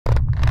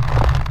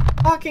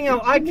Fucking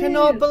hell, I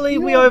cannot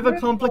believe we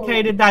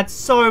overcomplicated that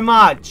so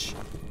much.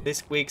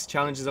 This week's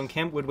challenge is on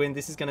Camp Woodwind.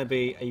 This is going to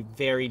be a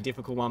very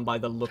difficult one by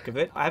the look of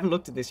it. I haven't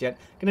looked at this yet.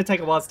 I'm going to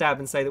take a wild stab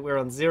and say that we're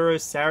on 0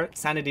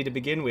 sanity to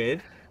begin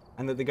with,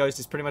 and that the ghost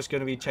is pretty much going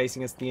to be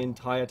chasing us the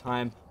entire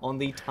time on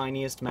the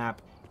tiniest map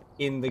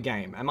in the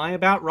game. Am I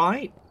about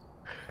right?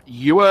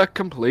 You are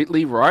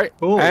completely right.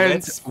 Cool,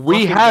 and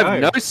we have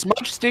no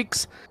smudge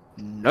sticks,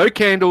 no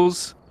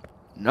candles,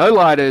 no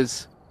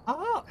lighters,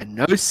 and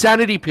no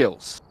sanity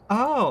pills.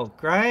 Oh,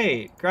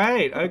 great,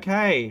 great,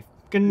 okay.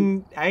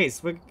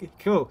 Ace, we're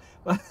cool.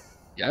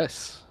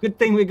 Yes. Good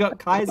thing we got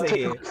Kaiser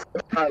here.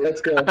 Alright, let's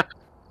go.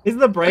 Is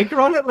the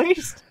breaker on at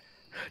least?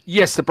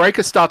 Yes, the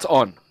breaker starts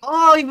on.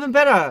 Oh, even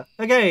better.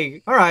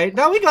 Okay, alright.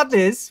 No, we got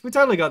this. We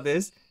totally got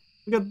this.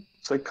 We got...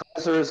 So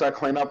Kaiser is our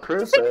cleanup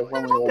crew, so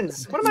when we walk in,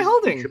 what am I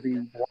holding? should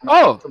be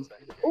Oh!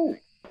 Ooh.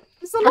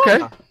 It's the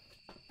lighter. Okay.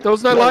 There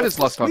was no lighters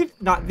last time.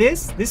 No,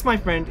 this, my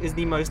friend, is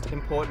the most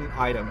important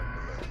item.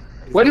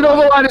 Where did all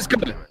the lighters go?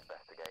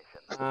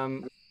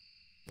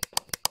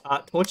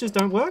 Torches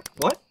don't work?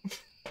 What?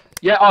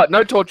 Yeah, oh,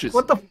 no torches.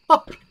 What the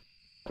fuck?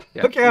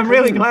 Yeah. Okay, I'm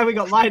really glad we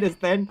got lighters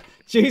then.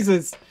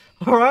 Jesus.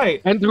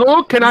 Alright.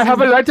 Andrew, can I have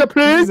a lighter,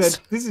 please?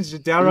 This is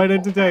just downright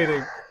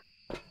entertaining.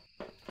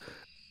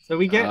 So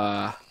we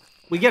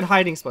get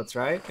hiding spots,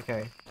 right?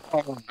 Okay.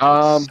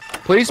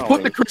 Please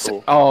put the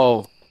crucifix.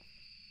 Oh.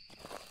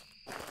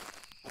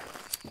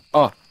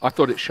 Oh, I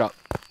thought it shut.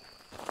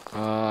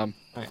 Alright.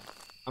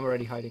 I'm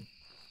already hiding.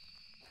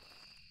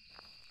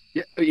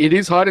 Yeah, it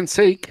is hide and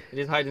seek. It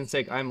is hide and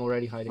seek. I'm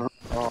already hiding.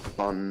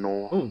 Oh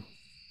no. Ooh.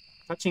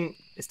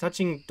 It's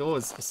touching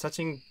doors. It's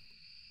touching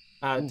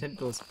tent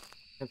doors.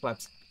 Tent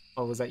flaps.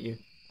 Oh, was that you?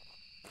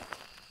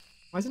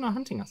 Why is it not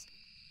hunting us?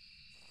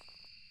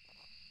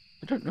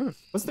 I don't know.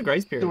 What's the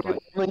grace period like?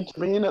 Do we need to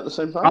be in at the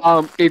same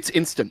time? It's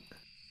instant.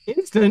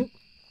 Instant?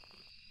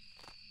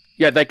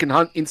 Yeah, they can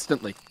hunt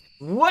instantly.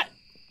 What?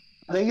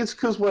 I think it's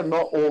because we're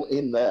not all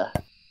in there.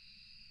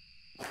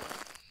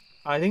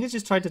 I think it's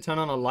just tried to turn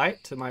on a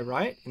light to my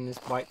right in this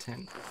white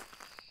tent.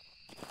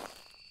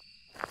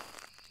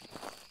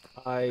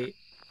 I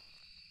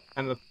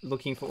am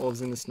looking for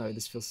orbs in the snow.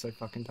 This feels so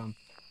fucking dumb.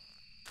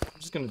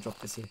 I'm just gonna drop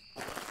this here.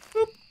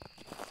 Boop.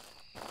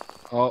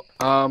 Oh,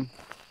 I'm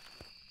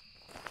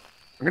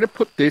gonna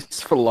put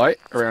this for light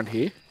around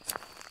here.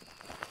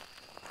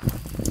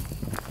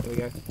 There we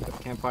go. Got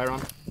the campfire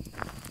on.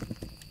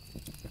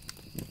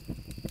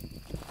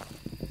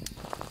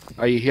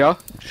 Are you here?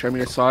 Show me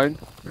a sign.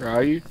 Where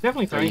are you?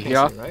 Definitely Are throwing you things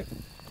here? here, right?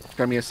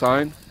 Show me a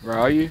sign. Where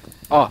are you?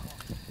 Oh,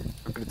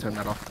 I'm gonna turn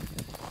that off.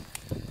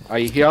 Are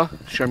you here?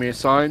 Show me a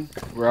sign.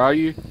 Where are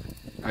you?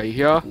 Are you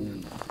here?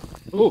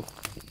 Ooh.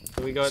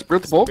 So we got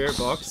Spirit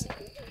box.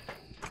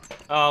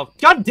 Oh,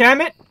 god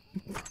damn it!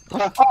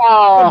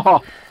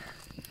 Oh!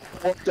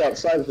 I walked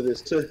outside for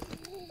this too.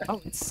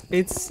 Oh, is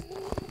it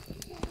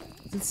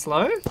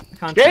slow? I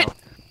can't Shit! tell.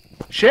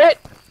 Shit!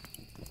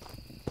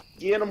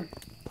 Get him.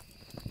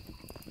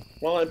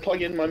 While I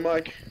plug in my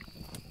mic.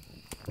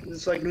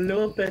 It's like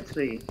low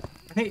battery.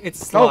 I think it's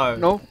slow.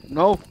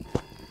 No.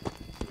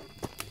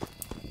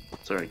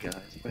 Sorry guys,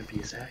 might be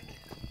a sec.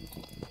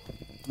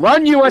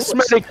 Run, you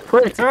asthmatic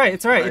prick! It's alright,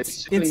 it's alright.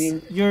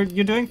 Right, You're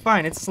doing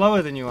fine. It's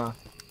slower than you are.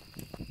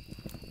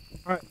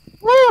 Alright.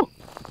 Woo!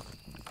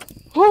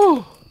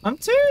 Woo! I'm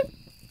too?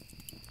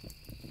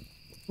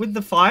 With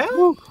the fire?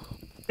 Woo!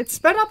 It's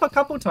sped up a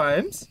couple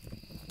times.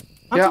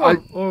 Yeah,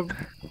 or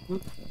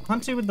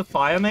Hunty with the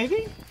fire,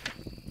 maybe?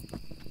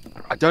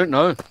 I don't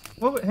know.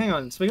 Well, hang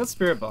on. So we got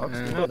spirit box.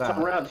 We know that.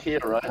 Around here,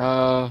 right?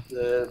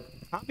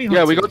 Can't be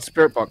Yeah, we Hunty. got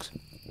spirit box.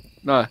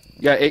 No,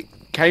 yeah, it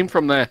came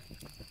from there.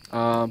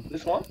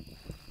 This one?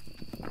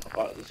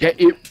 Oh, this Yeah,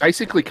 it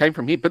basically came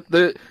from here, but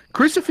the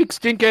crucifix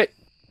didn't get.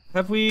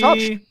 Have we?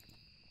 touched.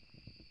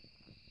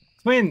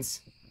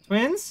 Twins.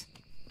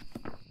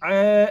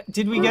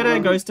 Did we get a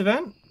ghost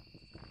event?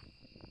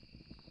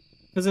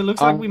 Because it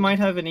looks like we might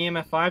have an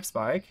EMF 5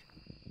 spike.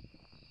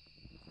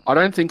 I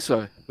don't think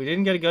so. We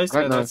didn't get a ghost I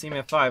event. don't That's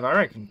EMF 5. I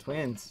reckon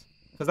twins.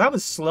 Because that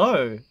was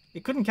slow.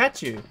 It couldn't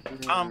catch you.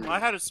 I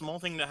had a small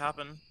thing to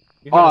happen.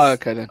 You had Oh, a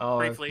okay then. Oh,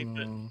 Briefly,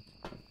 but-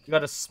 You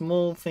got a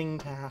small thing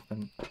to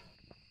happen.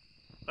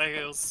 Like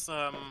it was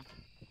Can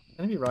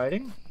I be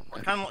riding?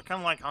 kind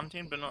of like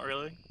hunting, but not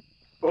really.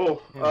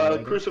 Oh, Yeah,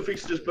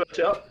 crucifix just burnt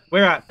out.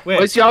 Where at? Where?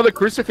 Where's the other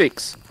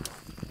crucifix?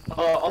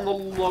 On the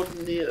log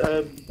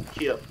near,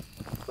 here.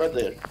 Right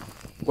there.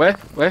 Where?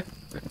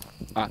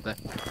 Ah, there.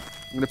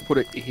 I'm gonna put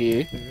it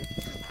here.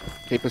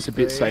 Keep us a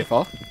bit Okay.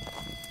 safer.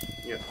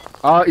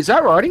 Yeah. Is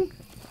that riding?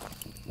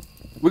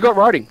 We got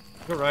riding.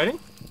 You got riding?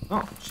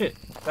 Oh, shit.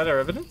 Is that our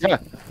evidence? Yeah.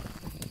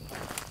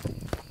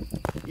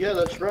 Yeah,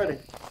 that's right.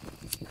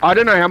 I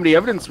don't know how many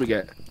evidence we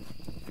get.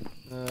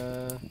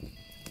 So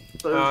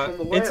from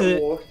the way it's I a-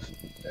 walked,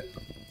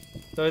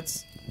 So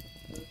it's...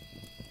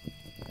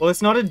 Well,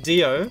 it's not a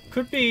Dio.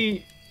 Could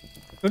be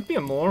a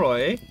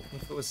Moroi.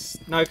 If it was...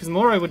 No, because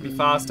Moroi would be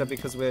faster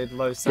because we're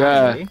low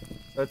sanity.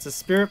 So it's a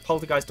spirit,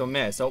 poltergeist, or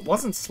mare. So it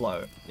wasn't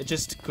slow. It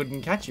just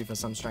couldn't catch you for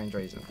some strange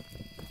reason.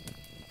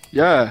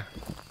 Yeah.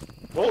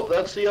 Well,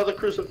 that's the other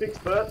crucifix,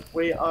 Bert.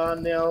 We are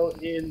now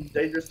in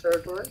dangerous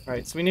territory.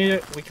 Right, so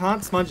we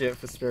can't smudge it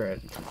for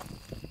spirit.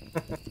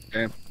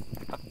 Yeah.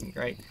 Fucking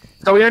great.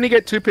 So we only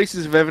get 2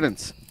 pieces of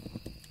evidence.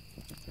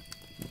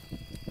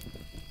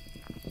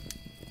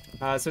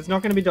 So it's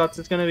not going to be dots,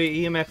 it's going to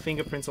be EMF,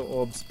 fingerprints, or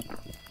orbs.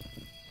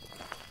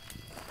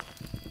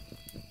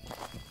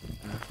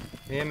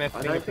 EMF,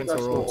 I don't think fingerprints, I or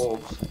saw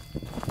orbs.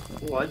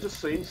 orbs. Well, I just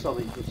seen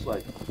something just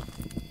like...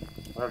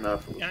 I don't know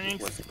if it The was only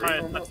just my surprise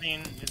screen or I've not. seen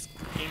is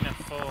EMF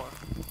 4.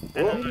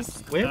 Where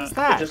Where was It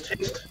that? just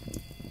hissed.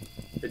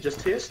 It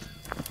just hissed.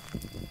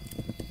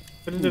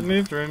 Could it have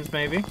moved rooms,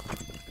 maybe?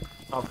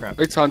 Oh crap.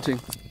 It's hunting.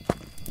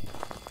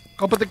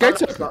 Oh, but the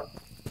gate's it's open. not.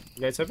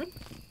 You guys open? I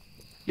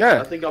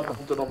Yeah. think I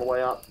bumped it on the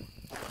way up.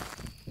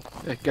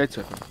 Yeah, gate's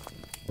open.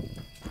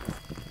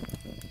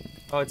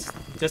 Oh, it's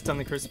just on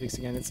the crucifix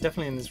again. It's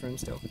definitely in this room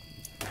still.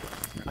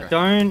 I Okay.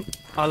 don't...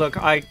 Oh, look,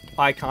 I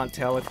can't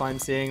tell if I'm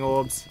seeing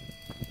orbs.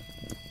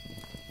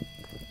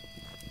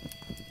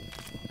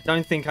 I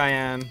don't think I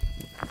am.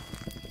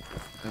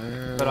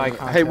 But I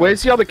can't Hey, tell.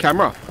 where's the other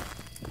camera?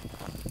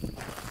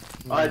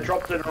 I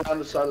dropped it around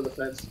the side of the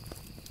fence.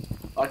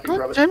 I can grab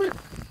God it. damn it!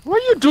 Why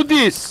you do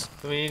this?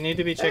 So we need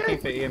to be checking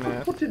for Hey,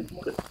 EMF. put it,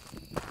 put it.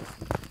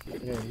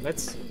 Yeah,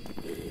 let's...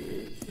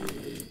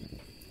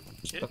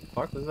 Shit. What the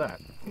fuck was that?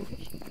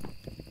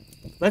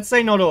 Let's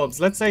say not orbs.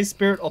 Let's say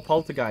spirit or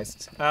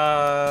poltergeist. You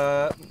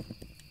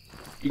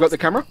got the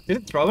camera? Did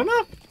it throw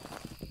enough?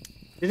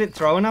 Did it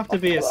throw enough to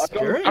be a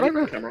spirit? I don't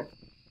know. Camera.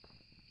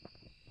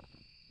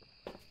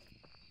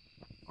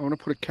 I want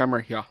to put a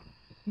camera here.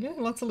 Yeah,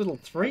 lots of little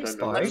three I don't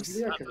know. spikes.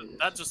 Yeah,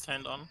 That just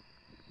turned on.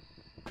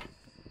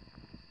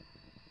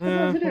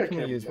 What video can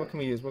we camera. use? What can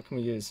we use? What can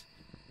we use?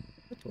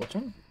 A torch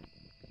on?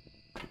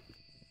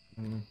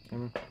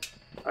 Camera.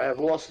 I have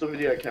lost the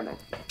video camera.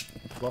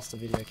 Lost the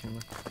video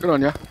camera. Good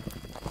on ya.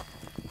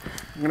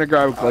 I'm gonna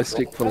go glow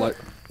stick for like.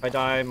 If I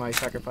die, my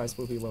sacrifice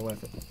will be well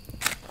worth it.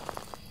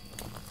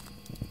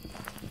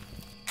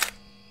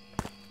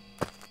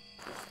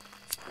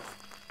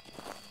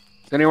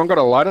 Has anyone got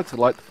a lighter to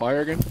light the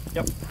fire again?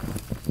 Yep.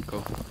 Cool.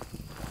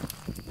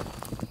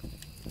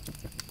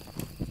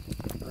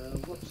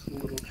 What's the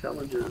little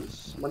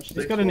challenges? Munch Who's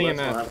sticks, got an well, that's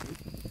EMF? not happening.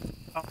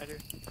 Oh, I do.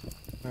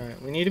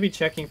 Alright, we need to be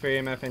checking for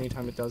EMF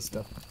anytime it does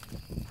stuff.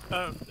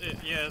 Oh,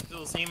 yeah, there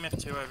was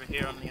EMF 2 over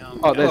here on the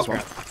Oh, there's Oh,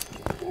 one.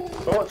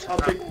 Oh, it's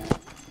hunting.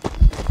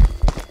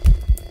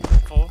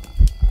 4.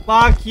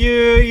 Fuck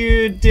you,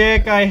 you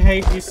dick! I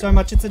hate you so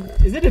much. Is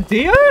it a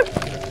deer?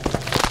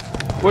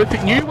 Well, if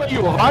it knew where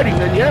you were hiding,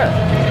 then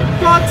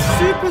yeah. God,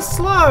 super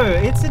slow!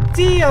 It's a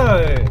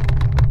Dio!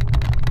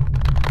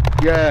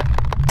 Yeah.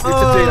 It's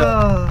a deer.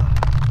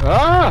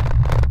 Ah!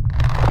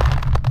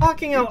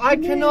 Fucking hell, I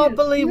cannot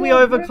believe we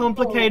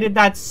overcomplicated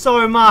that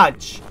so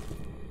much!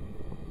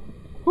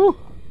 Whew.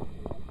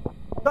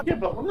 Yeah,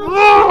 but we're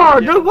not- Oh,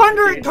 no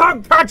wonder it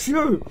can't catch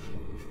you!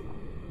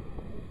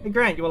 Hey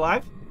Grant, you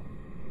alive?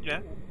 Yeah.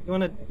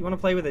 You wanna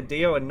play with a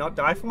Dio and not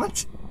die for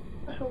once?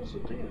 What the hell's a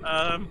deer?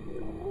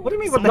 What do you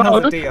mean, what the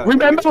hell's a Dio?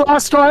 Remember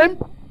last time?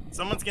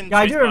 Someone's getting Yeah,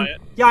 I chased do. by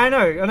it. Yeah, I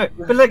know.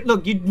 But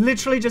look, you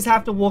literally just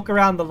have to walk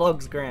around the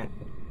logs, Grant.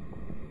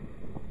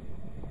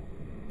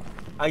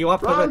 Are you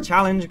up for the Run!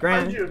 challenge,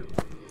 Behind Grant? you.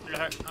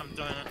 Yeah, I'm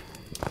doing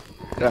it.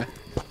 Yeah.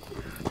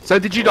 So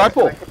did you die,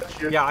 Paul? I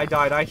got you. Yeah, I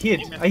died. I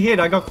hid.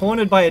 I got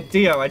cornered by a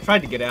Dio. I tried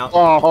to get out.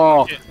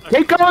 Oh. Yeah, okay.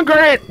 Keep going,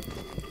 Grant!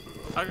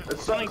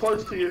 It's so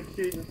close to you,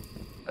 Keaton.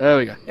 There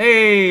we go.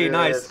 Hey, Yeah,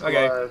 nice. it's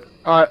Okay. alive.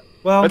 Alright,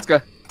 Well, let's go.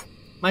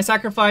 my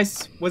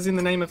sacrifice was in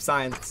the name of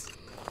science.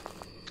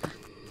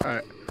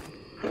 Alright.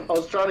 I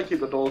was trying to keep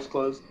the doors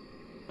closed.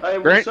 Hey,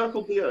 we Grant?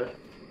 circled Dio.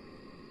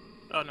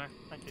 Oh no,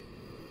 thank you.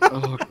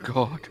 Oh,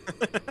 God.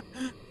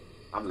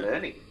 I'm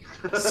learning.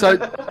 So,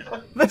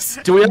 This,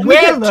 do we only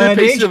we're get 2 learning.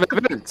 pieces of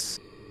evidence?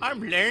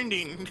 I'm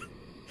learning.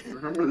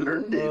 I'm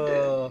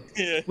learning.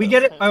 Yeah. we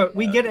get it.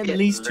 We get at Get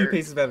least 2 learned.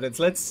 pieces of evidence.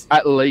 Let's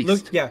At least.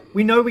 look. Yeah,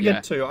 we know we Yeah.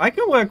 get 2. I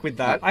can work with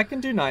that. Right. I can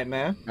do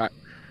nightmare.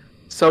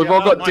 So we've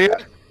all got my, deer.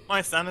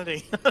 my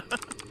sanity.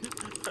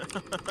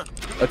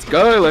 Let's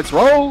go, let's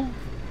roll.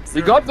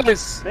 We got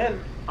this. Man,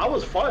 I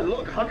was fine.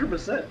 Look,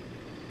 100%.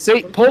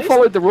 See, Paul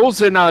followed the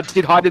rules and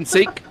did hide and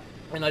seek.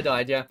 And I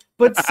died, yeah.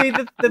 But see,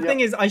 the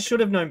thing is, I should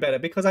have known better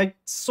because I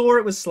saw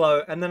it was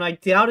slow, and then I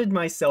doubted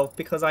myself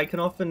because I can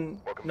often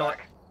not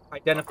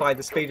identify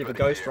the speed of a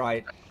ghost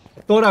right.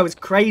 I thought I was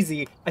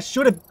crazy. I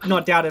should have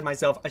not doubted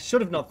myself. I should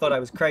have not thought I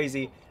was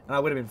crazy, and I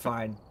would have been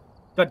fine.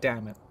 God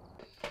damn it.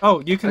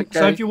 Oh, you can.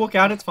 So Okay. if you walk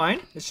out, it's fine.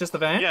 It's just the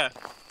van. Yeah,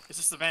 it's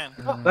just the van.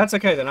 Oh, that's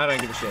okay then. I don't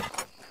give a shit.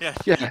 Yeah.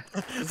 Yeah.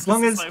 As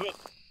long as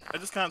I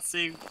just can't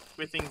see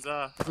where things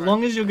are. as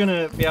long as you're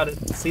gonna be able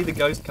to see the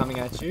ghost coming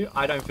at you,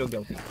 I don't feel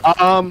guilty.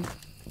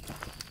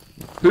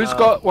 Who's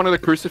got one of the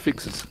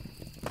crucifixes?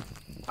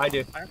 I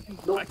do.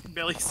 I can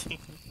barely see.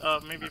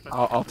 Maybe if I...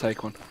 I'll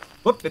take one.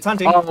 Whoop! It's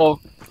hunting. Oh,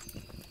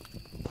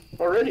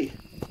 Already.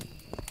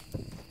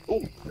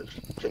 Oh, let's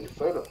take a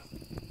photo.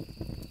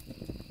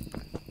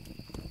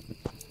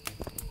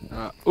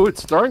 oh,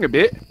 it's throwing a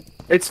bit.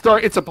 It's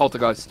a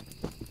poltergeist.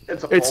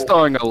 It's a It's pole.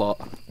 throwing a lot.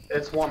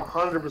 It's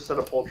 100%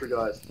 a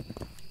poltergeist.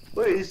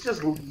 Look, he's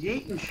just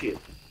yeeting shit.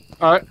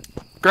 Alright.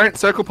 Grant,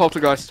 circle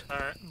poltergeist.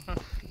 Alright.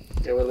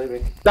 Yeah, we're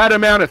leaving. That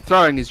amount of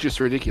throwing is just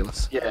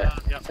ridiculous. Yeah.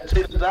 Yep. It's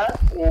either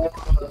that or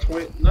a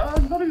twin. No,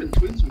 not even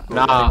twins.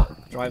 Nah.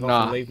 Drive off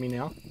Nah. and leave me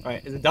now.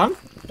 Alright, is it done?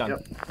 Done.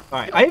 Yep.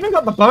 Alright, I even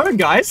got the bone,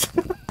 guys.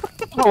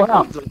 Oh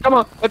wow. Come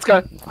on, let's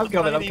go. I've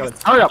got it, I've got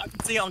it. Hurry up. I can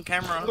see it on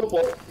camera.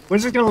 We're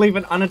just gonna leave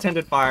an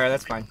unattended fire,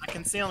 that's fine. I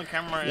can see on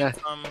camera. Yeah. It's,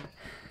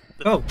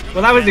 Oh,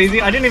 well that was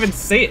easy. I didn't even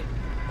see it.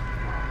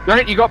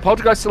 Grant, you got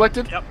poltergeist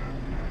selected? Yep.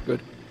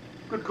 Good.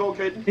 Good call,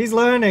 Caden. He's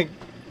learning.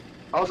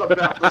 I was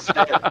about to say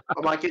it.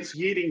 I'm like, it's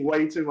yeeting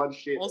way too much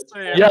shit. Also,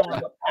 Yeah.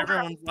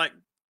 everyone's like.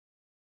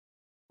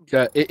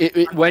 Yeah,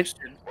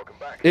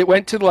 it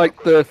went to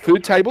like the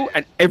food table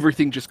and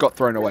everything just got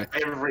thrown away.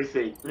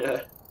 Everything.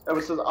 Yeah. Ever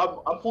since I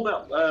pulled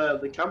out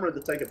the camera to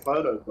take a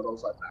photo, but I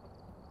was like,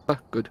 nah.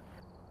 Good.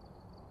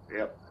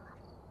 Yep.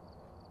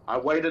 I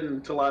waited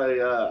until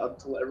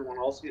until everyone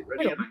else get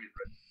ready and I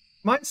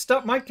get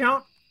ready. My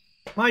count,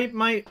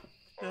 my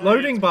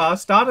loading bar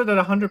started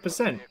at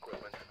 100%.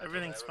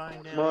 Everything's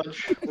fine now.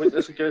 Much.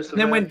 Witness goes to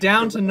Then man. went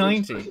down to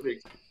 90.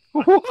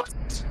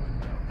 What?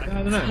 I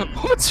don't know.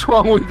 What's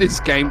wrong with this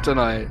game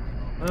tonight?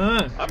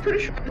 I'm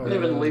pretty sure I didn't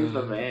even leave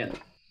the van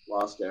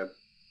last game.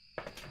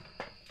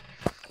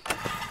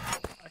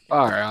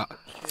 Alright.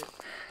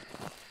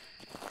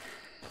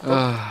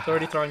 It's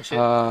already throwing shit.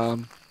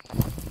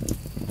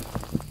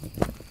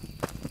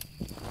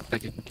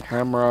 Take a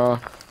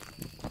camera.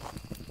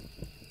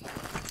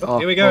 Oh,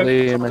 here we go.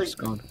 The EMF's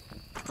gone.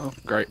 Oh,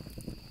 great.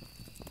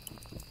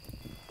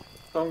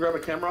 Someone grab a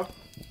camera.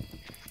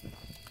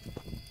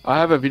 I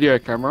have a video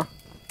camera.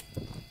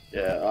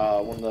 Yeah,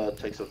 one that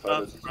takes the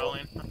photos. as well.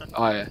 Rolling.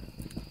 Oh yeah.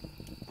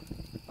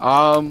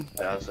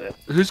 Yeah, I see it.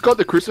 Who's got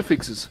the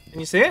crucifixes? Can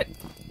you see it?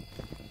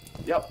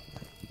 Yep.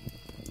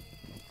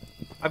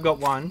 I've got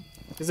one.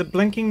 Is it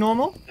blinking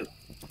normal?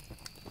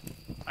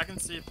 I can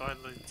see it by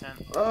the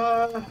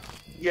tent.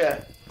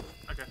 Yeah.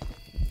 Okay.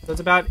 So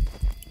it's about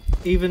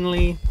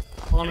evenly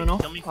on and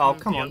off. Kill me Oh,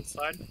 from come the on.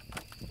 outside.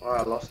 Oh,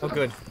 I lost it. Oh,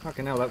 good.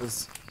 Fucking hell, that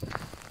was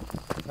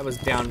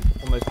down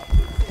almost.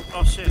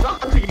 Oh shit. Is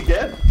that hunting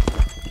again?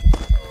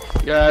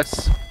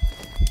 Yes.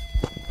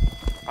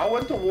 I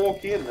went to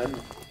walk in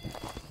and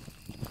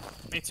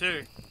Me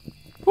too.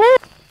 Woo!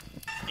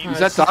 Even Is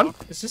that done?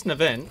 It's just an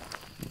event.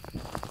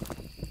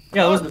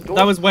 Yeah, Oh,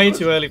 that was way closed.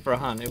 too early for a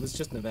hunt. It was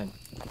just an event.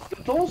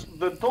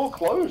 the door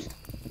closed.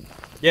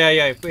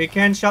 Yeah, we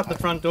can shut the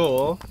front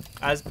door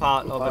as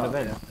part of an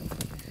event.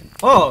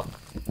 Oh,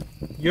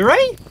 Ure?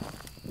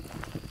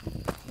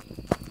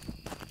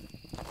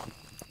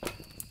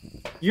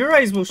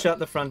 Ure's will shut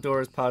the front door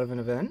as part of an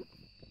event.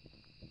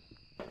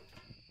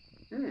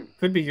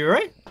 Could be Ure.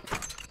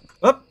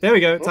 Oh, there we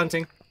go. It's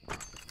hunting.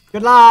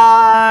 Good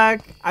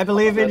luck. I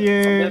believe in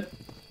you.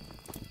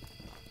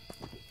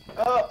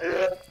 Oh,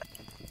 yeah.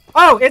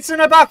 Oh, it's an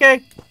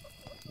Abake.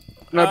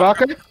 No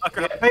Barker? Oh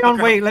crap. Hang on,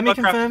 wait, let me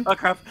confirm. Oh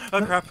crap.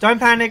 Oh crap. Don't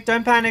panic,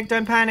 don't panic,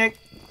 don't panic.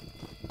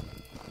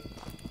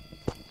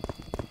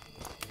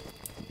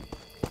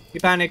 You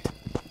panicked.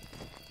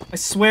 I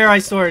swear I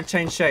saw it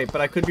change shape,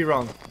 but I could be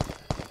wrong.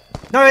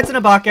 No, it's an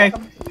Abake.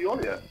 What happened to the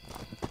audio?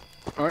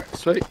 Alright,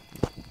 sweet.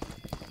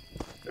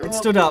 Everyone's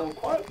stood up. going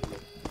quiet.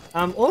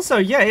 Also,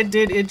 yeah, it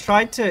did. It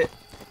tried to...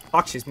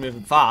 Fuck, she's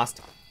moving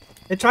fast.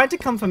 It tried to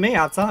come for me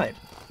outside.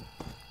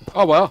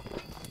 Oh well.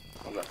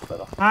 Oh, that's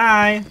better.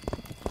 Hi.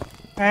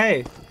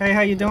 Hey,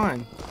 how you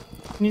doing?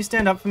 Can you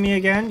stand up for me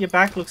again? Your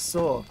back looks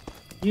sore.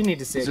 You need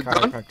to see Is a it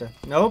done? chiropractor.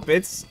 Nope,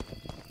 it's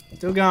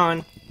still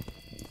going.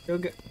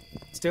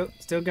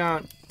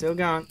 Still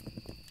going.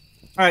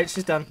 Alright,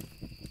 she's done.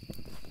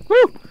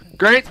 Woo!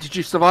 Grant, did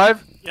you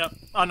survive? Yep.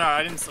 Oh no,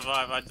 I didn't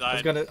survive. I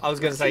I died. was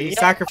gonna say he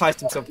sacrificed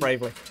himself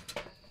bravely.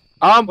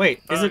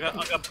 Wait, Oh, is I it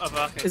got a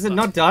bucket. is it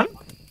not done?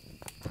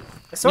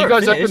 I saw You it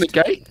guys open finished.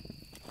 the gate?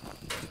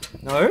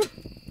 No?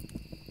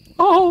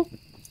 Oh!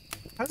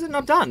 How's it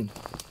not done?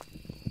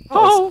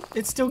 Oh!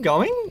 It's still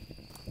going?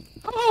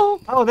 Oh!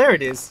 Oh, there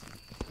it is.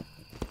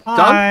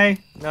 Hi.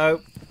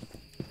 No,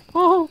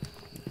 Oh!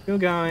 still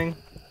going.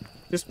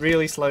 Just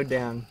really slowed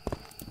down.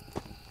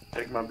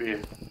 Take my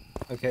beer.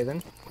 Okay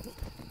then.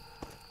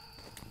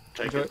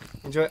 Take Enjoy. it.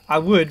 Enjoy. I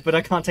would, but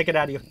I can't take it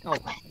out of your. Oh,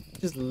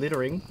 just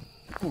littering.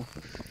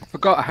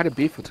 Forgot I had a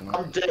beer for tonight.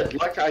 I'm dead,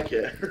 like I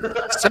care.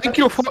 Thank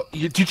you for.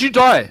 Did you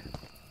die?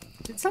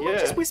 Did someone Yeah.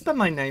 just whisper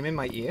my name in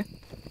my ear?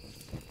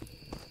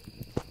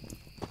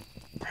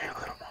 Hey,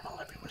 little mama,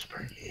 let me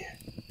whisper in your ear.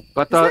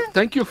 But that-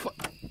 thank you for.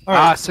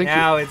 Alright, thank you.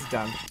 now it's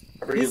done.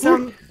 Bring Is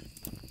it.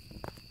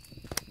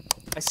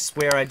 I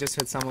swear I just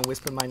heard someone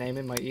whisper my name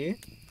in my ear.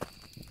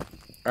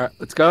 Alright,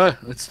 let's go.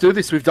 Let's do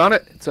this. We've done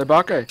it. It's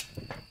Obake.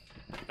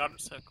 Got a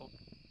circle.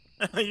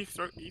 you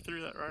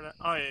threw that right at.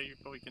 Oh yeah, you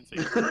probably can see.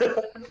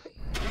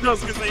 I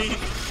was gonna say you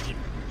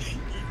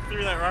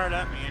threw that right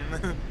at me.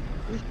 And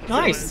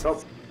Nice.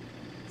 Oh,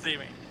 see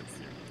me.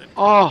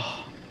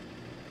 Oh.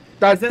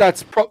 that-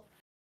 That's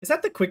Is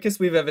that the quickest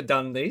we've ever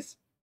done these?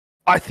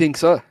 I think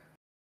so.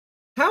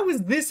 How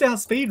is this our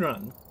speed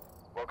run?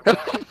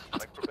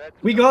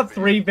 We got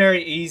 3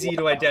 very easy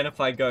to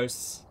identify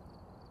ghosts.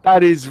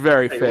 That is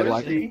very Hey, fair. what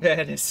Like, is he?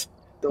 Fairness.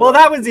 Well,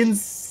 that was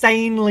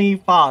insanely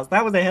fast.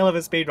 That was a hell of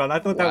a speed run. I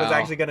thought that was Wow.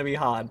 actually going to be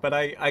hard, but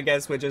I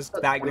guess we're just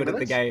that 20 good at the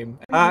minutes? game.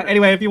 20 minutes.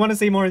 Anyway, if you want to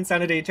see more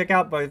insanity, check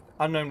out both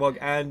Unknown Wog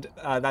and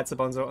That's a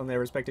Bonzer on their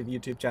respective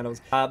YouTube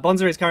channels.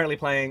 Bonzer is currently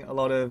playing a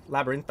lot of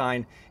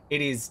Labyrinthine.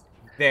 It is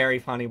very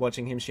funny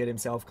watching him shit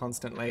himself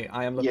constantly.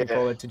 I am looking Yeah.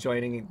 forward to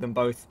joining them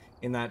both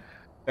in that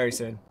very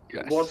soon.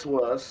 yes. What's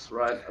worse,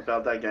 right,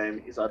 about that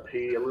game is I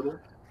pee a little.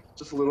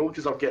 Just a little,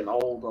 because I'm getting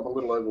old, I'm a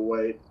little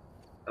overweight,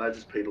 and I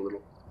just peed a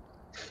little.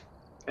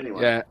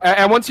 Anyway. Yeah,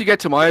 and once you get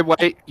to my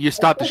weight, you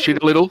start to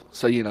shit a little,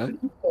 so you know.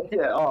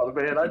 Yeah, oh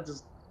man,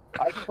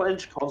 I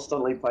clench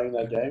constantly playing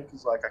that game,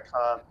 because like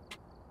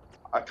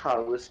I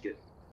can't risk it.